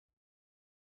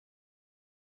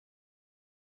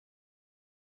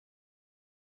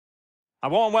A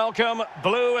warm welcome.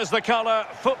 Blue is the colour,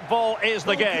 football is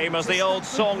the game, as the old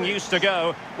song used to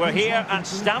go. We're here at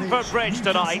Stamford Bridge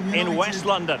tonight in West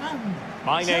London.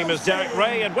 My name is Derek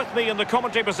Ray, and with me in the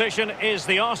commentary position is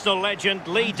the Arsenal legend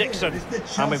Lee Dixon.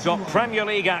 And we've got Premier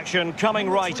League action coming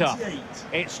right up.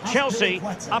 It's Chelsea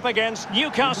up against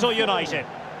Newcastle United.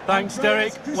 Thanks,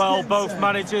 Derek. Well, both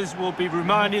managers will be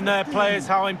reminding their players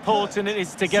how important it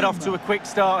is to get off to a quick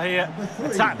start here.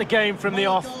 Attack the game from the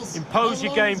off, impose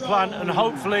your game plan, and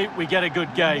hopefully we get a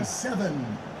good game.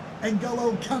 7,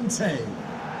 N'Golo Kante.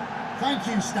 Thank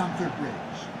you, Stamford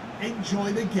Bridge.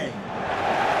 Enjoy the game.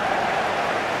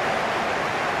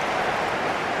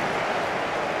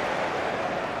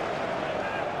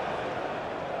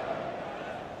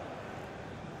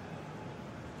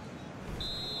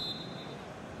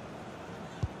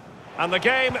 And the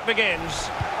game begins.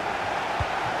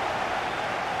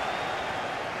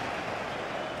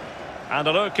 And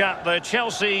a look at the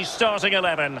Chelsea starting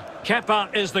 11.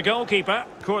 Kepa is the goalkeeper.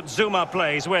 Kurt Zouma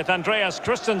plays with Andreas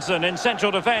Christensen in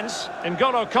central defence.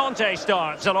 N'Golo Kante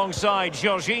starts alongside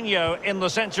Jorginho in the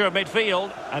centre of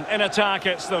midfield. And in attack,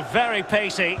 it's the very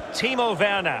pacey Timo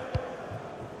Werner.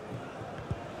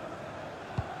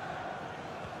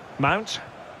 Mount.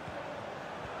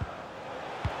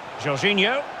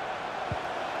 Jorginho.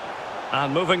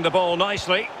 And moving the ball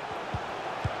nicely.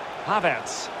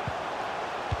 Havertz.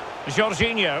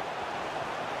 Jorginho.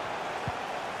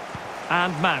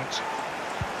 And Mount.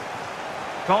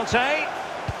 Conte.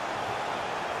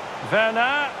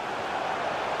 Werner.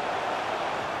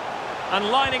 And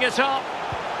lining it up.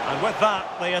 And with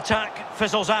that, the attack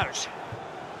fizzles out.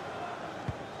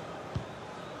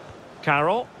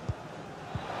 Carroll.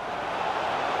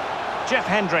 Jeff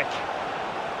Hendrick.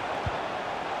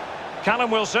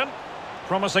 Callum Wilson.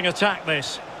 Promising attack,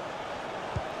 this.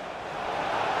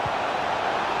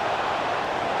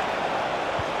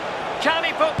 Can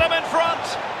he put them in front?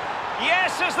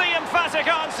 Yes is the emphatic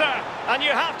answer. And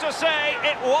you have to say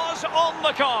it was on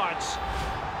the cards.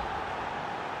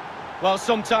 Well,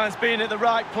 sometimes being at the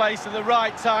right place at the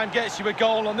right time gets you a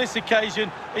goal. On this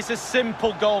occasion, it's a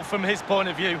simple goal from his point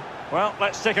of view. Well,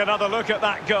 let's take another look at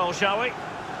that goal, shall we?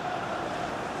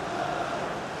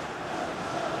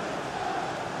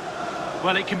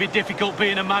 Well, it can be difficult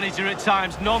being a manager at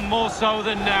times, none more so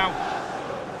than now.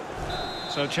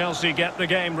 So Chelsea get the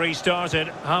game restarted.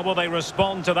 How will they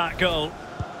respond to that goal?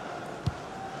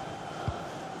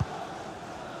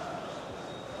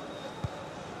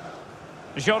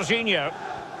 Jorginho.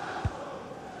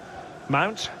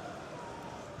 Mount.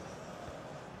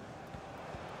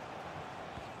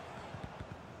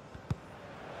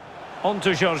 On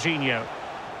to Jorginho.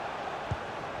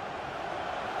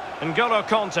 N'Golo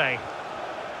Kante.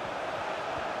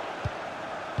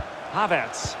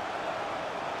 Havertz.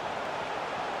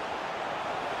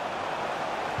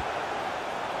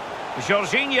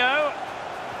 Jorginho.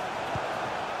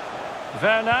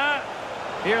 Werner.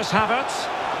 Here's Havertz.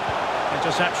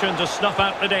 Interception to snuff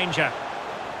out the danger.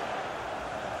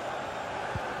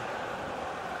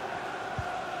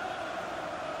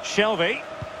 Shelvey.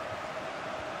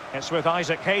 It's with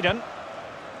Isaac Hayden.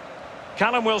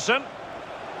 Callum Wilson.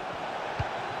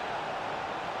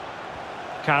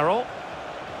 Carroll.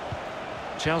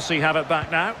 Chelsea have it back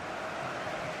now.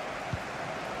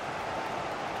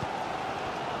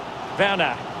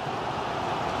 Werner.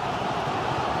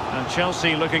 And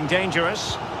Chelsea looking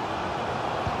dangerous.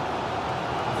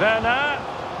 Werner.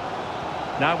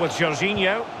 Now with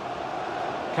Jorginho.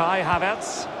 Kai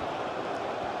Havertz.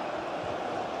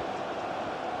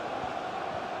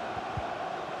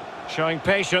 Showing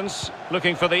patience,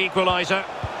 looking for the equaliser.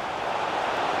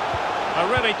 A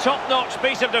really top-notch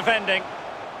piece of defending.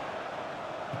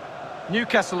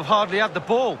 Newcastle have hardly had the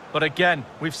ball, but again,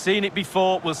 we've seen it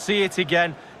before, we'll see it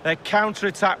again. Their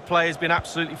counter-attack play has been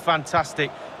absolutely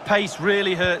fantastic. Pace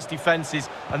really hurts defences,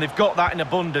 and they've got that in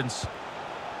abundance.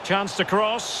 Chance to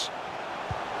cross.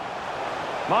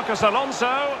 Marcos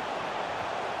Alonso.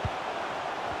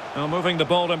 Well, moving the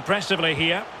ball impressively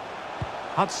here.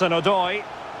 Hudson-Odoi.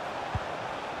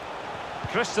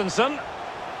 Christensen.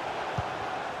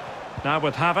 Now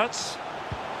with Havertz.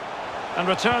 And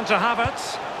return to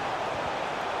Havertz.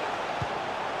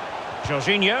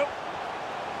 Jorginho.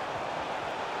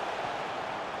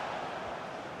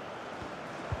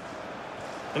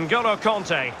 N'Golo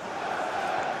Kante.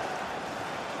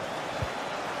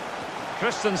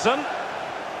 Christensen.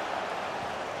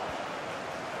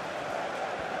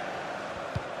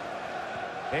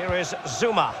 Here is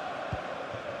Zouma.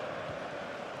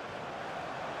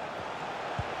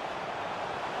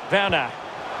 Werner.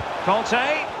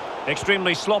 Conte.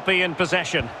 Extremely sloppy in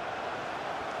possession.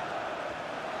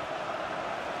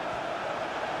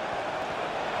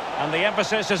 And the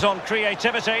emphasis is on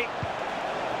creativity.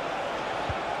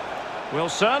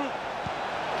 Wilson.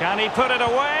 Can he put it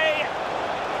away?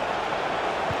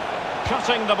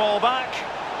 Cutting the ball back.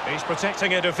 He's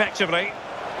protecting it effectively.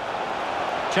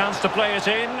 Chance to play it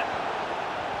in.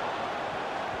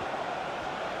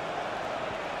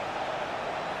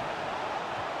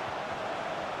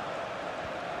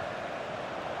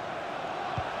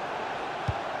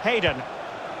 Hayden.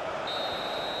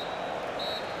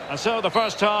 And so the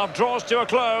first half draws to a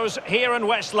close here in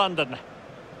West London.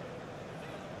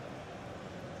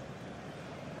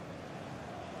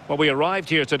 Well, we arrived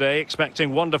here today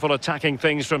expecting wonderful attacking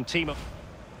things from team.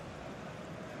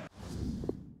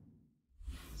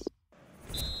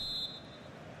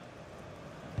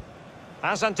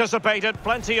 As anticipated,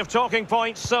 plenty of talking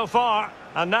points so far.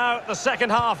 And now the second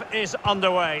half is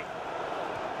underway.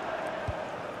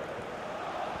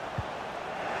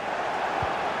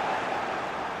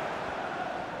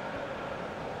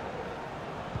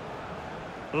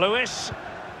 Lewis.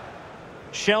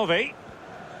 Shelvey.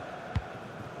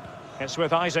 It's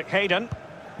with Isaac Hayden.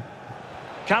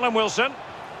 Callum Wilson.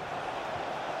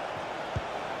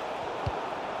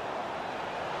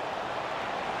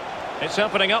 It's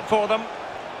opening up for them.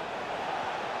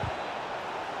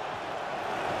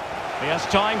 He has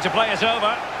time to play it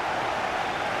over.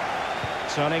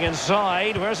 Turning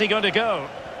inside, where's he going to go?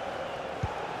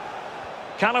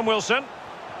 Callum Wilson.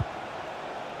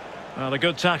 Well, a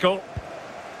good tackle.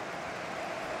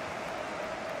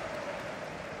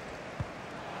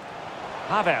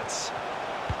 Havertz.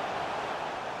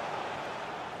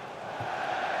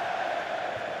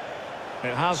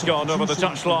 It has gone over the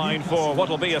touchline for what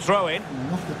will be a throw-in.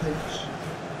 Off the pitch,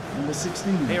 number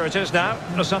 16. Here it is now,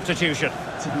 a substitution.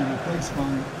 To be replaced by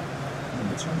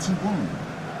number 21,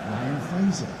 Ryan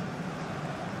Fraser.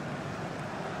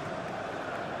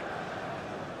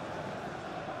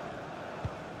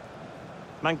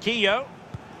 Manquillo.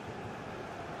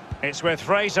 It's with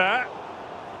Fraser.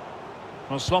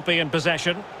 Well, sloppy in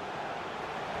possession.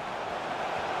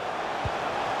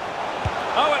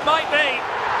 Oh, it might be.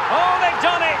 Oh, they've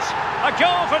done it! A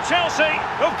goal for Chelsea,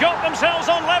 who've got themselves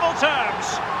on level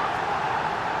terms.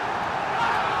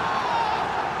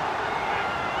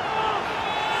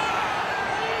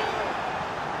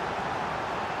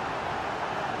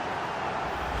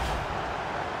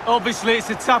 Obviously, it's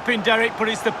a tap-in, Derek, but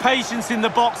it's the patience in the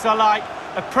box I like.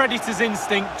 A predator's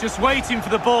instinct, just waiting for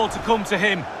the ball to come to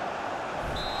him.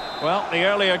 Well, the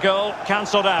earlier goal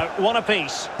cancelled out. One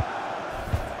apiece.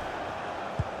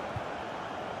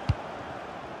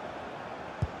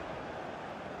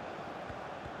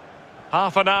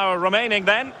 Half an hour remaining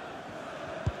then.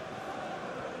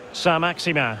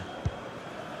 Saint-Maximin.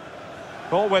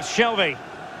 Ball with Shelvey.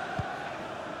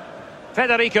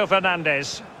 Federico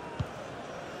Fernandez.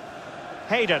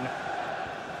 Hayden.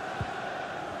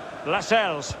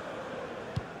 Lascelles.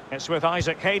 It's with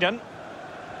Isaac Hayden.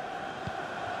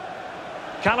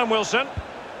 Callum Wilson.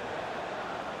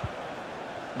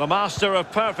 The master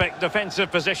of perfect defensive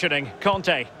positioning,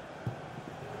 Conte.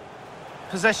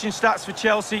 Possession stats for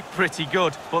Chelsea, pretty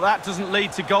good, but that doesn't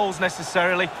lead to goals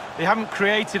necessarily. They haven't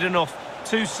created enough.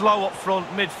 Too slow up front,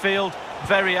 midfield,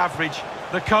 very average.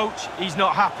 The coach, he's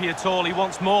not happy at all. He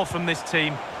wants more from this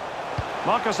team.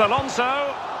 Marcos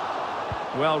Alonso.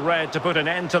 Well read to put an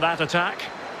end to that attack.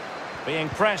 Being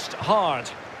pressed hard.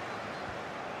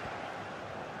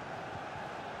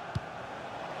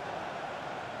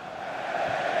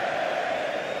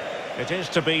 It is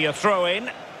to be a throw-in.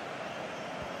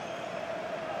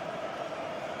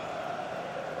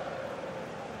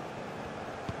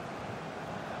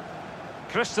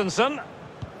 Christensen.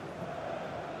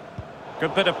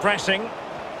 Good bit of pressing.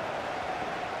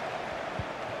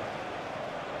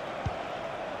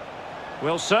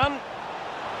 Wilson.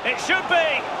 It should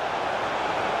be.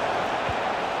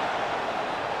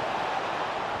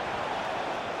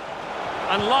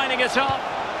 And lining it up.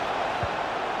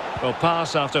 Well,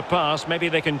 pass after pass, maybe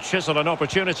they can chisel an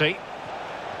opportunity.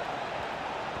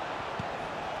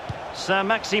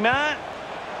 Saint-Maximin.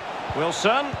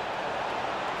 Wilson.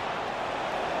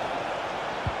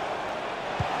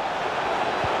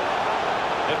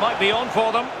 It might be on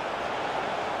for them.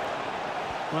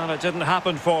 Well, it didn't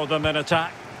happen for them in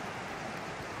attack.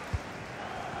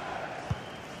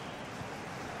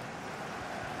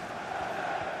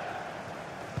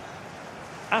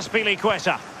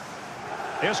 Azpilicueta.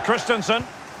 Here's Christensen.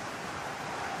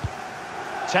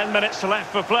 10 minutes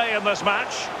left for play in this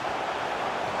match.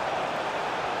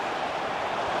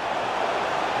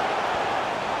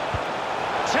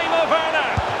 Timo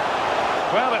Werner.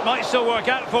 Well, it might still work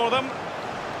out for them.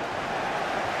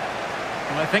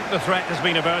 And I think the threat has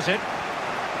been averted.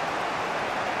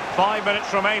 5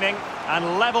 minutes remaining,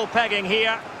 and level pegging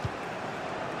here.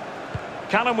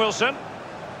 Callum Wilson.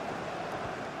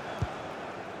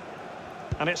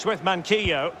 And it's with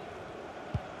Manquillo.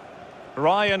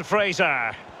 Ryan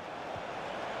Fraser.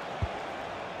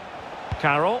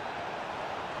 Carroll.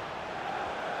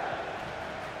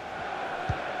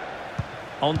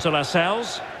 On to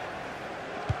Lascelles.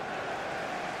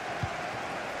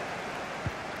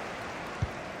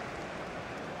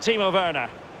 Timo Werner.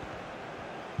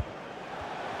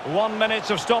 1 minute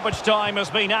of stoppage time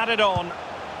has been added on.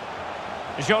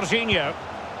 Jorginho.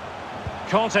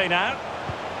 Conte now.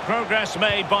 Progress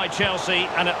made by Chelsea,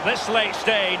 and at this late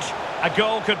stage, a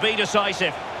goal could be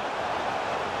decisive.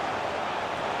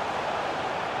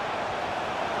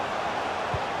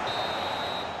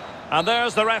 And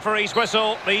there's the referee's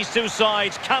whistle. These two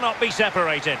sides cannot be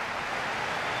separated.